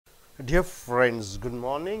Dear friends, good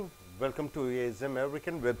morning. Welcome to ASM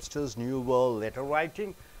American Webster's New World Letter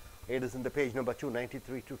Writing. It is in the page number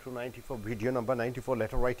 293 to 294, video number 94,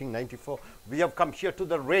 letter writing 94. We have come here to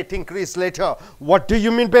the rate increase letter. What do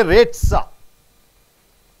you mean by rates?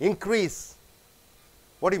 Increase.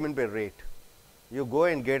 What do you mean by rate? You go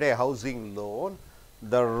and get a housing loan.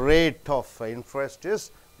 The rate of interest is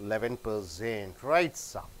 11%, right,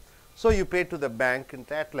 sir? So you pay to the bank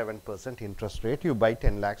at 11% interest rate. You buy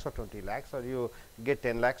 10 lakhs or 20 lakhs, or you get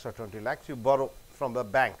 10 lakhs or 20 lakhs. You borrow from the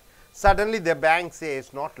bank. Suddenly the bank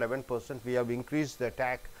says not 11%. We have increased the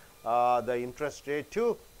the interest rate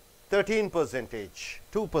to 13%,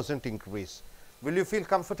 2% increase. Will you feel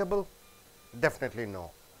comfortable? Definitely no,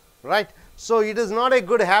 right? So it is not a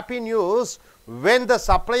good happy news when the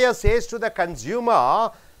supplier says to the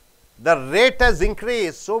consumer, the rate has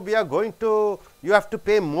increased, so we are going to, you have to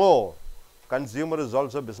pay more. Consumer is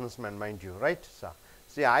also a businessman, mind you, right? So,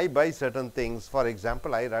 see, I buy certain things. For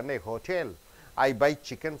example, I run a hotel. I buy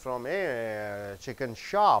chicken from a chicken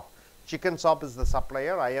shop. Chicken shop is the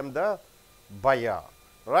supplier. I am the buyer,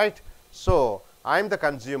 right? So, I am the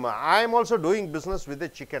consumer. I am also doing business with the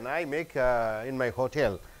chicken. I make in my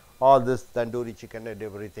hotel all this tandoori chicken and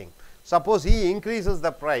everything. Suppose he increases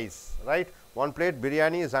the price, right? One plate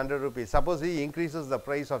biryani is 100 rupees. Suppose he increases the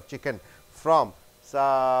price of chicken from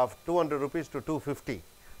 200 rupees to 250.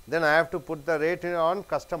 Then I have to put the rate on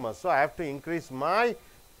customers. So, I have to increase my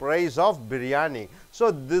price of biryani.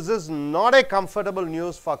 So, this is not a comfortable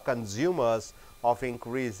news for consumers of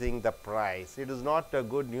increasing the price. It is not a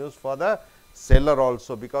good news for the seller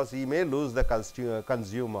also, because he may lose the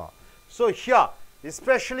consumer. So, here,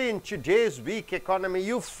 especially in today's weak economy,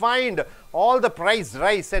 you find all the price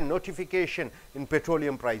rise and notification in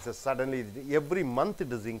petroleum prices. Suddenly, every month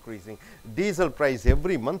it is increasing. Diesel price,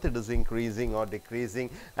 every month it is increasing or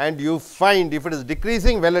decreasing. And you find if it is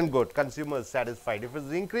decreasing, well and good, consumer is satisfied. If it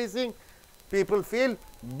is increasing, people feel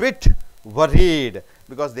bit worried,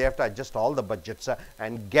 because they have to adjust all the budgets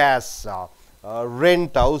and gas,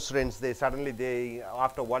 rent, house rents. They suddenly,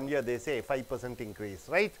 after 1 year, they say 5% increase,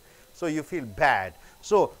 right? So, you feel bad.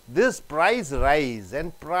 So, this price rise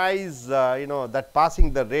and price, that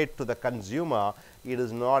passing the rate to the consumer, it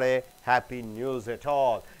is not a happy news at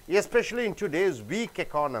all, especially in today's weak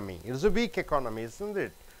economy. It is a weak economy, isn't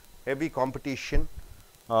it? Heavy competition,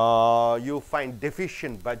 you find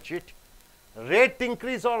deficient budget. Rate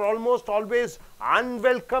increase are almost always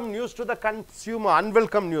unwelcome news to the consumer.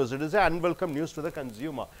 Unwelcome news. It is an unwelcome news to the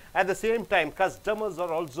consumer. At the same time, customers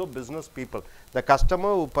are also business people. The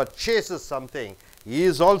customer who purchases something, he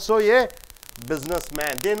is also a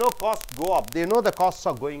businessman. They know costs go up. They know the costs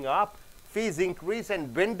are going up. Fees increase, and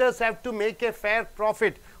vendors have to make a fair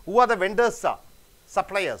profit. Who are the vendors, sir?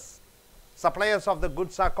 Suppliers. Suppliers of the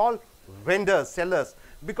goods are called vendors, sellers.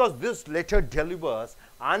 Because this letter delivers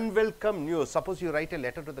unwelcome news. Suppose you write a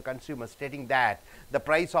letter to the consumer stating that the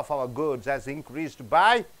price of our goods has increased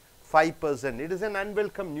by 5%. It is an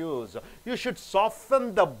unwelcome news. You should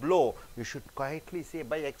soften the blow. You should quietly say,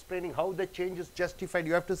 by explaining how the change is justified,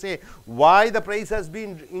 you have to say why the price has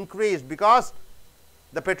been increased. Because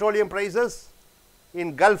the petroleum prices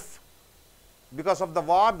in Gulf, because of the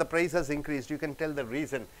war, the price has increased. You can tell the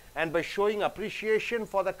reason. And by showing appreciation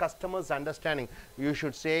for the customer's understanding, you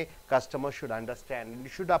should say customers should understand. You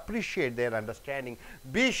should appreciate their understanding.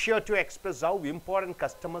 Be sure to express how important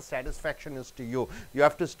customer satisfaction is to you. You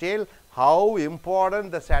have to state how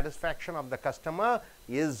important the satisfaction of the customer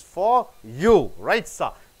is for you, right,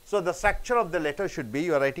 sir? So, the structure of the letter should be,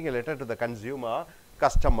 you are writing a letter to the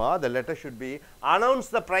customer. The letter should be, announce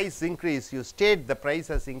the price increase. You state the price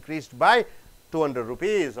has increased by 200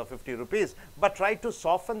 rupees or 50 rupees, but try to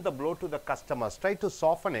soften the blow to the customers. Try to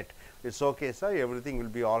soften it. It's okay, sir, everything will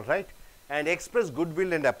be all right. And express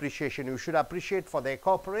goodwill and appreciation. You should appreciate for their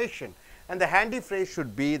cooperation. And the handy phrase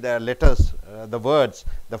should be the letters, the words,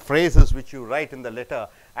 the phrases which you write in the letter.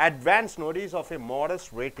 Advance notice of a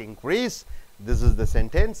modest rate increase. This is the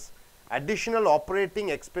sentence. Additional operating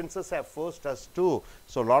expenses have forced us to.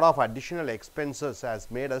 So, a lot of additional expenses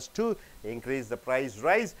has made us to increase the price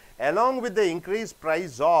rise. Along with the increased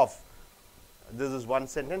price of, this is one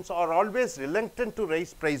sentence, are always reluctant to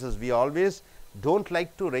raise prices. We always don't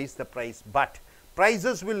like to raise the price, but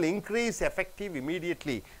prices will increase effective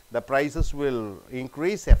immediately. The prices will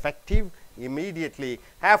increase effective immediately.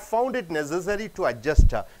 Have found it necessary to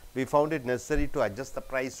adjust. We found it necessary to adjust the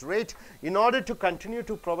price rate in order to continue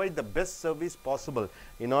to provide the best service possible.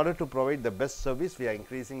 In order to provide the best service, we are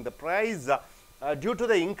increasing the price. Due to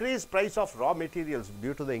the increased price of raw materials,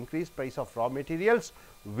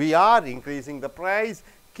 we are increasing the price.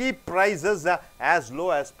 keep prices as low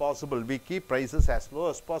as possible. We keep prices as low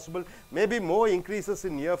as possible. Maybe more increases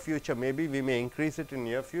in near future. Maybe we may increase it in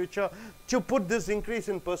near future. To put this increase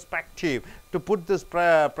in perspective, to put this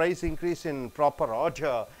price increase in proper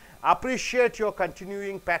order, appreciate your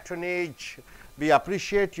continuing patronage. We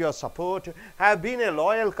appreciate your support. Have been a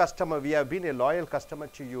loyal customer. We have been a loyal customer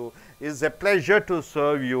to you. It's a pleasure to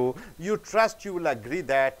serve you. You trust you will agree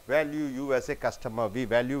that value you as a customer. We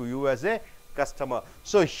value you as a customer.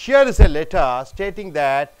 So here is a letter stating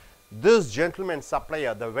that this gentleman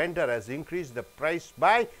supplier, the vendor, has increased the price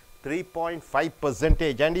by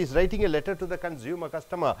 3.5% and he is writing a letter to the consumer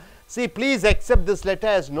customer. See, please accept this letter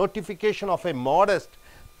as notification of a modest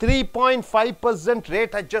 3.5%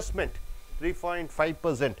 rate adjustment.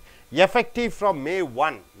 3.5% effective from May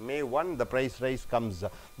 1. May 1 the price rise comes.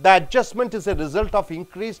 The adjustment is a result of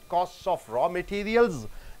increased costs of raw materials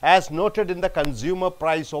as noted in the consumer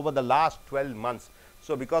price over the last 12 months.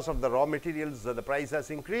 So because of the raw materials, the price has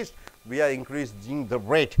increased, we are increasing the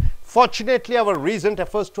rate. Fortunately, our recent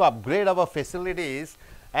efforts to upgrade our facilities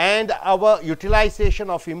and our utilization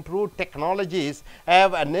of improved technologies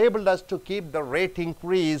have enabled us to keep the rate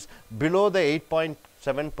increase below the 8.7%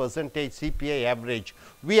 CPI average.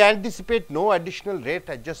 We anticipate no additional rate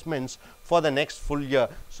adjustments for the next full year.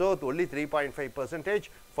 So only 3.5%.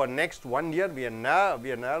 For next 1 year, we are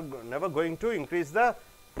never going to increase the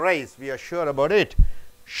price. We are sure about it.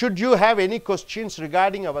 Should you have any questions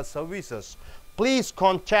regarding our services, please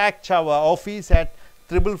contact our office at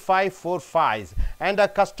 55545 and our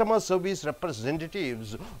customer service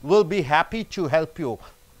representatives will be happy to help you.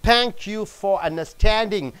 Thank you for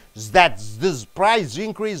understanding that this price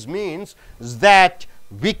increase means that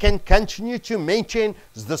we can continue to maintain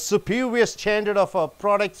the superior standard of our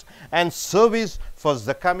products and service for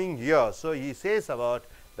the coming year. So he says about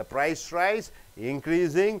the price rise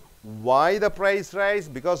increasing. Why the price rise?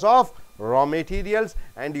 Because of raw materials,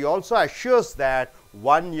 and he also assures that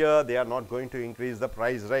 1 year they are not going to increase the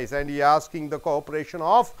price rise, and he asking the cooperation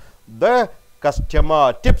of the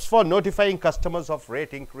customer. Tips for notifying customers of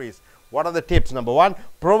rate increase. What are the tips? Number 1,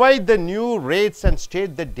 provide the new rates and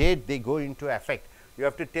state the date they go into effect. You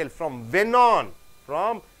have to tell from when on,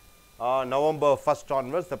 from November 1st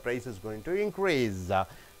onwards the price is going to increase.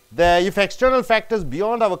 If external factors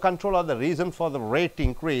beyond our control are the reason for the rate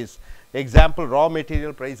increase, example, raw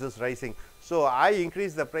material prices rising. So I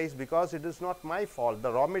increase the price because it is not my fault.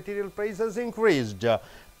 The raw material price has increased.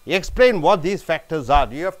 Explain what these factors are.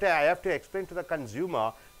 I have to explain to the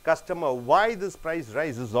customer why this price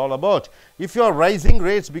rise is all about. If you are raising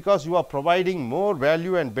rates because you are providing more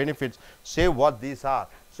value and benefits, say what these are.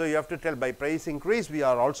 So you have to tell by price increase we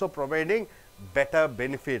are also providing better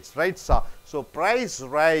benefits, right sir? So price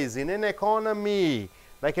rise in an economy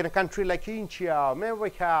like in a country like India,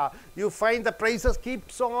 America, you find the prices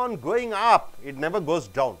keeps on going up. It never goes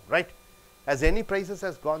down, right? As any prices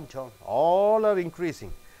has gone down, all are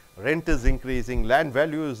increasing. Rent is increasing, land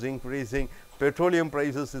value is increasing, petroleum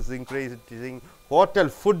prices is increasing, hotel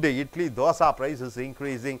food, idli, dosa price is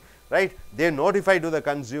increasing, right? They notify to the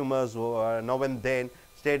consumers now and then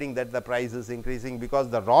stating that the price is increasing because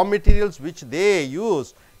the raw materials which they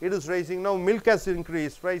use, it is rising. Now milk has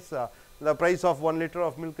increased, right? The price of 1 liter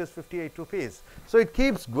of milk is 58 rupees. So it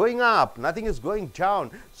keeps going up, nothing is going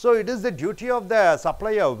down. So it is the duty of the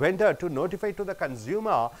supplier, vendor to notify to the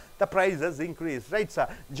consumer the price has increased, right sir?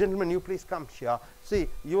 Gentlemen, you please come here. See,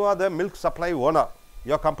 you are the milk supply owner.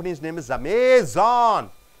 Your company's name is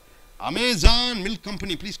Amazon. Amazon Milk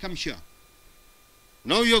Company, please come here.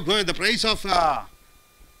 Now you are going, the price of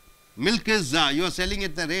milk is, you are selling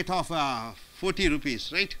at the rate of 40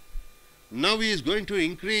 rupees, right? Now he is going to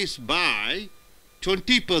increase by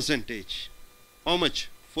 20%. How much?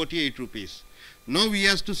 48 rupees. Now he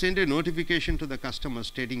has to send a notification to the customer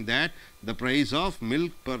stating that the price of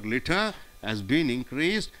milk per liter has been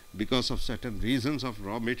increased because of certain reasons of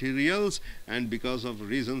raw materials and because of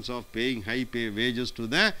reasons of paying high wages to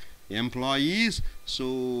the employees.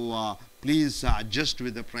 So please adjust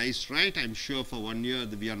with the price, right? I'm sure for 1 year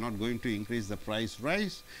we are not going to increase the price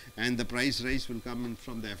rise, and the price rise will come in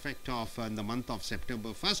from the effect of in the month of September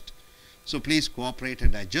 1st. So please cooperate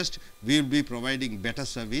and adjust. We will be providing better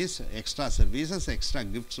service, extra services, extra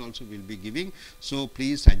gifts also we will be giving. So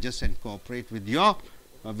please adjust and cooperate with your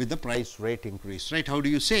with the price rate increase, right? How do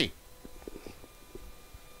you say?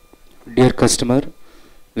 Dear customer,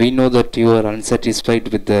 we know that you are unsatisfied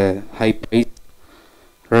with the high price,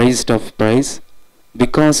 raised of price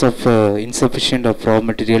because of insufficient of raw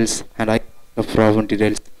materials and high of raw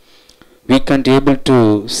materials. We can't able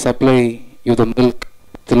to supply you the milk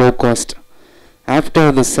at low cost.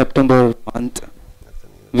 After the September month,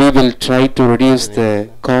 we will try to reduce the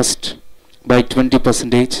cost by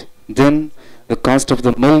 20%. Then the cost of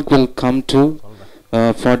the milk will come to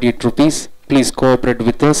 48 rupees. Please cooperate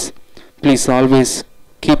with us. Please always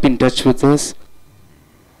keep in touch with us.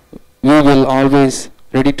 We will always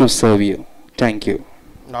ready to serve you. Thank you.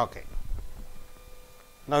 Okay.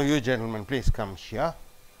 Now you gentlemen, please come here.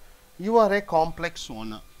 You are a complex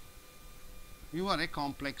owner. You are a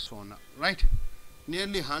complex owner, right?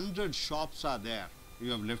 Nearly 100 shops are there.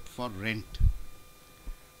 You have left for rent.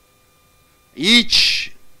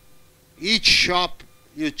 Each shop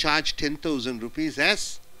you charge 10,000 rupees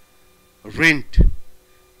as rent.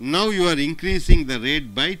 Now you are increasing the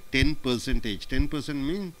rate by 10%. 10%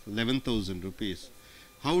 means 11,000 rupees.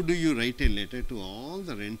 How do you write a letter to all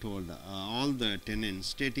the rent holder, all the tenants,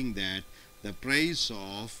 stating that the price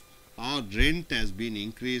of our rent has been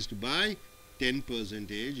increased by 10%?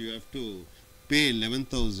 You have to pay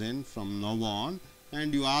 11,000 from now on,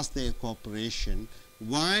 and you ask the corporation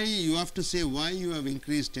why. You have to say why you have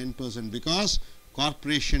increased 10%, because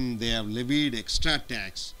corporation, they have levied extra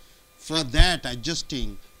tax. For that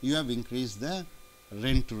adjusting, you have increased the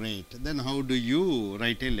rent rate. Then how do you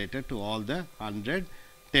write a letter to all the 100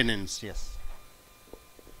 tenants? Yes.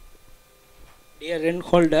 Dear rent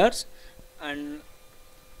holders, and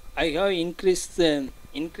I have increasing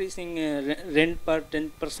rent per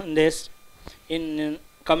 10% in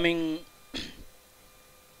coming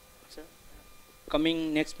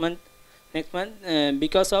next month.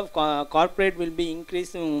 Because of corporate will be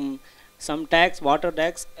increasing some tax, water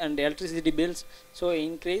tax and electricity bills, so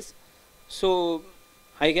increase. So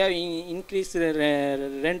I have increased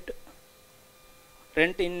rent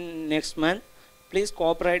in next month. Please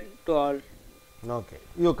cooperate to all. Okay,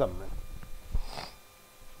 you come.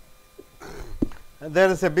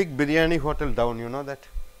 There is a big biryani hotel down, you know that?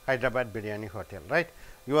 Hyderabad Biryani Hotel, right?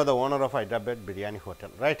 You are the owner of Hyderabad Biryani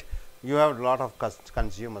Hotel, right? You have a lot of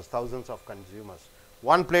consumers, thousands of consumers.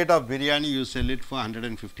 One plate of biryani, you sell it for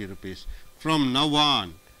 150 rupees. From now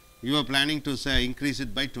on, you are planning to say increase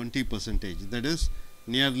it by 20%. That is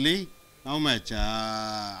nearly how much?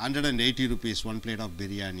 180 rupees, one plate of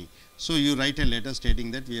biryani. So you write a letter stating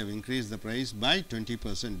that we have increased the price by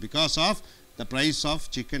 20% because of the price of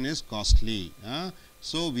chicken is costly.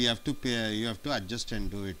 So we have to pay, you have to adjust and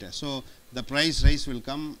do it. So the price rise will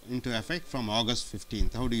come into effect from August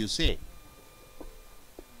 15th. How do you say?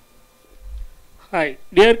 Hi,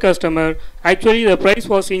 dear customer, actually the price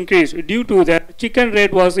was increased due to the chicken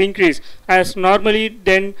rate was increased as normally,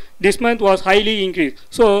 then this month was highly increased.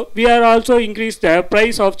 So we are also increased the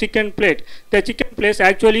price of chicken plate. The chicken plate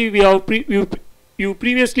actually we have you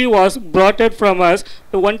previously was brought it from us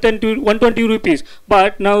 120 rupees,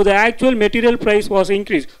 but now the actual material price was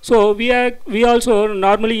increased. So we also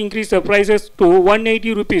normally increase the prices to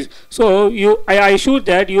 180 rupees. So I assure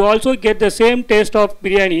that you also get the same taste of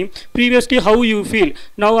biryani previously how you feel.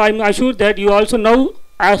 Now I'm assured that you also now,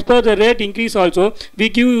 as per the rate increase also, we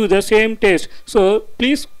give you the same taste. So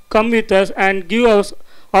please come with us and give us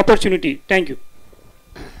opportunity. Thank you.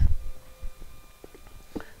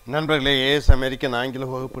 நண்பர்களே, as American ஆங்கில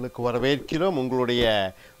வகுப்புகளுக்கு வரவேற்கிறோம். உங்களுடைய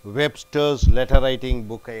Webster's letter writing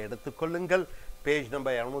புக்கை எடுத்துக்கொள்ளுங்கள். Page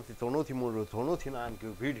number 293,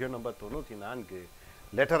 94, video number 94,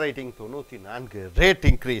 letter writing 94. Rate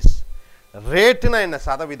increase. ரேட்டுனா என்ன?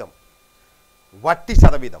 சதவீதம், வட்டி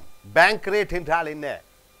சதவீதம். பேங்க் ரேட் என்றால் என்ன?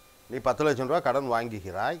 நீ 10 லட்சம் ரூபா கடன்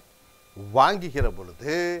வாங்குகிறாய். வாங்குகிற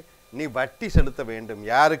பொழுது நீ வட்டி செலுத்த வேண்டும்.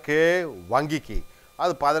 யாருக்கு? வங்கிக்கு.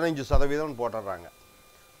 அது 15% போட்டுடுறாங்க,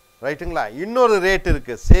 ரைட்டுங்களா? இன்னொரு ரேட்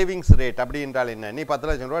இருக்குது, சேவிங்ஸ் ரேட். அப்படி என்றால் என்ன? நீ 10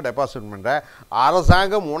 லட்சம் ரூபா டெபாசிட் பண்ணுற,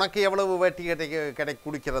 அரசாங்கம் உனக்கு எவ்வளவு வட்டி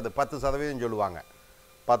கொடுக்கிறது? 10% சொல்லுவாங்க.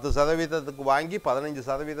 10% வாங்கி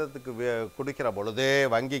 15% கொடுக்கிற பொழுது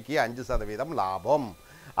வங்கிக்கு 5% லாபம்.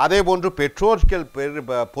 அதே போன்று பெட்ரோல்கள்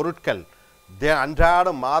பொருட்கள் அன்றாட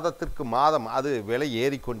மாதத்திற்கு மாதம் அது விலை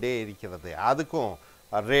ஏறிக்கொண்டே இருக்கிறது. அதுக்கும்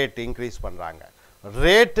ரேட் இன்க்ரீஸ் பண்ணுறாங்க.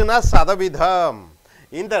 ரேட்டுனா சதவீதம்.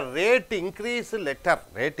 இந்த rate increase letter,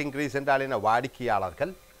 rate increase என்றால் என்ன?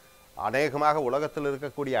 வாடிக்கையாளர்கள், அநேகமாக உலகத்தில்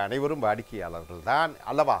இருக்கக்கூடிய அனைவரும் வாடிக்கையாளர்கள் தான்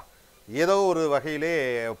அல்லவா? ஏதோ ஒரு வகையிலே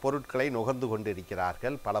பொருட்களை நுகர்ந்து கொண்டு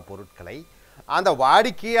இருக்கிறார்கள், பல பொருட்களை. அந்த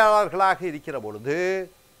வாடிக்கையாளர்களாக இருக்கிற பொழுது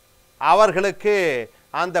அவர்களுக்கு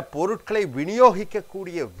அந்த பொருட்களை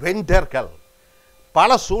விநியோகிக்கக்கூடிய வெண்டர்கள் பல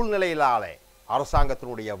சூழ்நிலையிலாலே,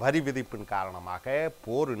 அரசாங்கத்தினுடைய வரி விதிப்பின் காரணமாக,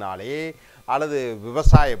 போரினாலே அல்லது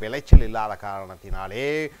விவசாய விளைச்சல் இல்லாத காரணத்தினாலே,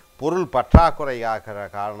 பொருள் பற்றாக்குறையாகிற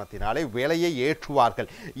காரணத்தினாலே விலையை ஏற்றுவார்கள்.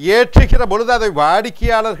 ஏற்றுகிற பொழுது அதை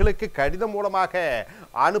வாடிக்கையாளர்களுக்கு கடிதம் மூலமாக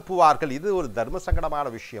அனுப்புவார்கள். இது ஒரு தர்ம சங்கடமான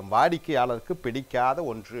விஷயம், வாடிக்கையாளருக்கு பிடிக்காத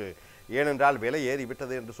ஒன்று. ஏனென்றால் விலை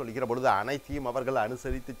ஏறிவிட்டது என்று சொல்கிற பொழுது அனைத்தையும் அவர்கள்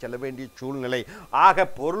அனுசரித்து செல்ல வேண்டிய சூழ்நிலை. ஆக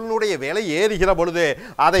பொருளுடைய விலை ஏறுகிற பொழுது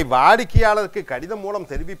அதை வாடிக்கையாளருக்கு கடிதம் மூலம்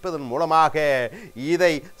தெரிவிப்பதன் மூலமாக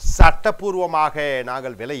இதை சட்டப்பூர்வமாக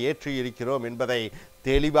நாங்கள் விலை ஏற்றி இருக்கிறோம் என்பதை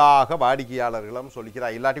தெளிவாக வாடிக்கையாளர்களும்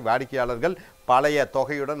சொல்கிறார். இல்லாட்டி வாடிக்கையாளர்கள் பழைய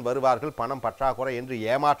தொகையுடன் வருவார்கள், பணம் பற்றாக்குறை என்று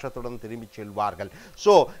ஏமாற்றத்துடன் திரும்பி செல்வார்கள்.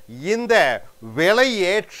 ஸோ இந்த விலை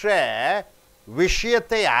ஏற்ற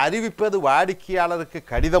விஷயத்தை அறிவிப்பது வாடிக்கையாளருக்கு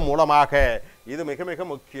கடிதம் மூலமாக. இது மிக மிக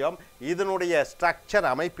முக்கியம். இதனுடைய ஸ்ட்ரக்சர்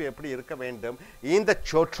அமைப்பு எப்படி இருக்க வேண்டும், இந்த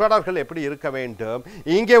சொற்றொடர்கள் எப்படி இருக்க வேண்டும்.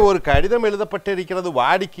 இங்கே ஒரு கடிதம் எழுதப்பட்டிருக்கிறது,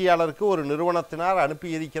 வாடிக்கையாளருக்கு ஒரு நிறுவனத்தினர்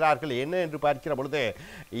அனுப்பியிருக்கிறார்கள். என்ன என்று பார்க்கிற பொழுது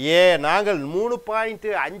நாங்கள்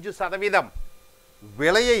 3.5%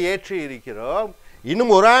 விலையை ஏற்றி இருக்கிறோம்,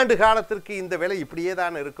 இன்னும் ஒரு ஆண்டு காலத்திற்கு இந்த விலை இப்படியே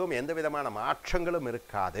தான் இருக்கும், எந்த விதமான மாற்றங்களும்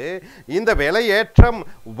இருக்காது. இந்த விலை ஏற்றம்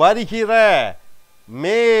வருகிற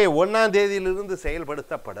மே 1ஆம் தேதியிலிருந்து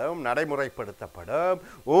செயல்படுத்தப்படும், நடைமுறைப்படுத்தப்படும்.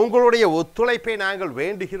 உங்களுடைய ஒத்துழைப்பை நாங்கள்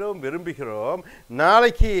வேண்டுகிறோம், விரும்புகிறோம்.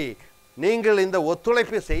 நாளைக்கு நீங்கள் இந்த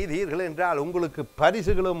ஒத்துழைப்பு செய்தீர்கள் என்றால் உங்களுக்கு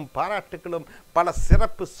பரிசுகளும் பாராட்டுகளும் பல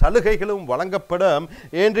சிறப்பு சலுகைகளும் வழங்கப்படும்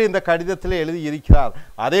என்று இந்த கடிதத்தில் எழுதியிருக்கிறார்.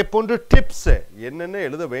 அதே போன்று டிப்ஸ் என்னென்ன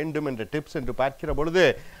எழுத வேண்டும் என்ற டிப்ஸ் என்று பார்க்கிற பொழுது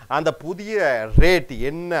அந்த புதிய ரேட்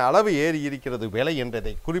என்ன அளவு ஏறி இருக்கிறது விலை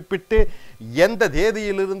என்றதை குறிப்பிட்டு எந்த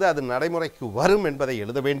தேதியிலிருந்து அது நடைமுறைக்கு வரும் என்பதை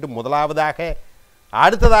எழுத வேண்டும் முதலாவதாக.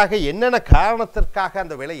 அடுத்ததாக என்னென்ன காரணத்திற்காக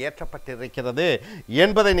அந்த விலை ஏற்றப்பட்டிருக்கிறது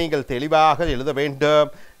என்பதை நீங்கள் தெளிவாக எழுத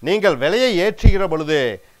வேண்டும். நீங்கள் விலையை ஏற்றுகிற பொழுது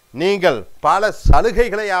நீங்கள் பல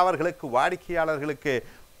சலுகைகளை அவர்களுக்கு வாடிக்கையாளர்களுக்கு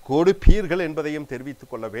கொடுப்பீர்கள் என்பதையும்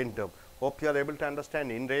தெரிவித்துக் கொள்ள வேண்டும். hope you are able to understand.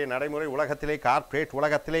 இன்றைய நடைமுறை உலகத்திலே, கார்ப்பரேட்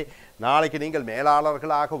உலகத்திலே நாளைக்கு நீங்கள்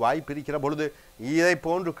மேலாளர்களாக வாய்ப்பிருக்கிற பொழுது இதை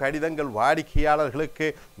போன்று கடிதங்கள் வாடிக்கையாளர்களுக்கு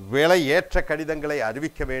விலை ஏற்ற கடிதங்களை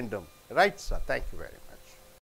அறிவிக்க வேண்டும். Right sir, thank you very much.